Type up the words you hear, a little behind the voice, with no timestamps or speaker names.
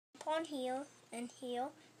on here and here,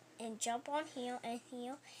 and jump on here and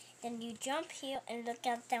here. Then you jump here and look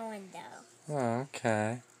out the window. Oh,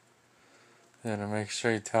 okay. Then make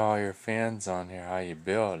sure you tell all your fans on here how you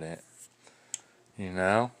build it. You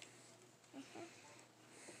know?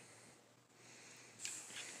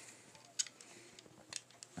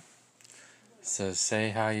 So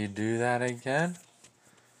say how you do that again?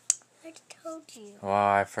 I told you. Well,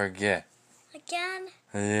 I forget. Again?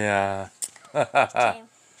 Yeah. Okay.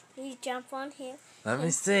 You jump on here. Let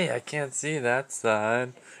me see. I can't see that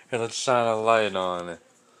side. Here, let's shine a light on it.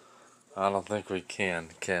 I don't think we can.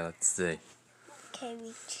 Okay, let's see. Okay,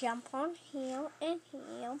 we jump on here and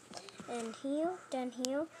here, and here, then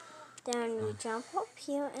here. Then we jump up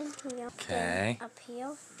here and here. Okay. Then up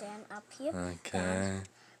here, then up here. Okay. Then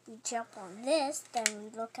we jump on this, then we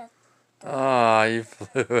look at Oh, you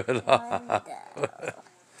flew it off. window.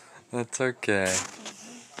 That's okay.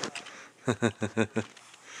 That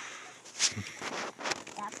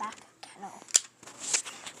back tunnel.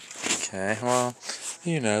 Okay, well,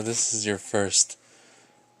 you know, this is your first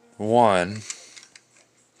one.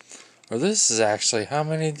 Or this is actually, how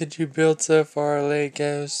many did you build so far,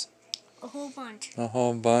 Legos? A whole bunch. A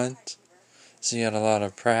whole bunch? So you had a lot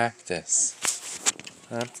of practice.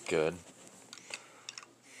 That's good.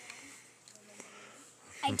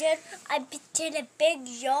 I did a big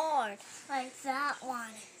yard, like that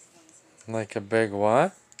one. Like a big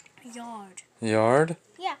what? Yard. Yard?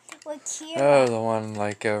 Yeah, like here. Oh, the one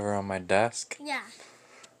like over on my desk? Yeah.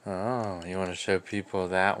 Oh, you want to show people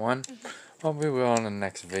that one? Well, we will in the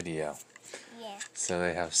next video. Yeah. So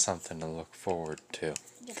they have something to look forward to.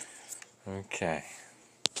 Yep. Okay.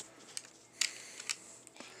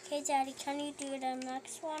 Okay, Daddy, can you do the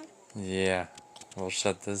next one? Yeah. We'll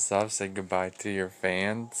shut this off. Say goodbye to your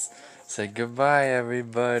fans. Say goodbye,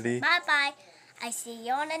 everybody. Bye-bye. I see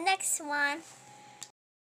you on the next one.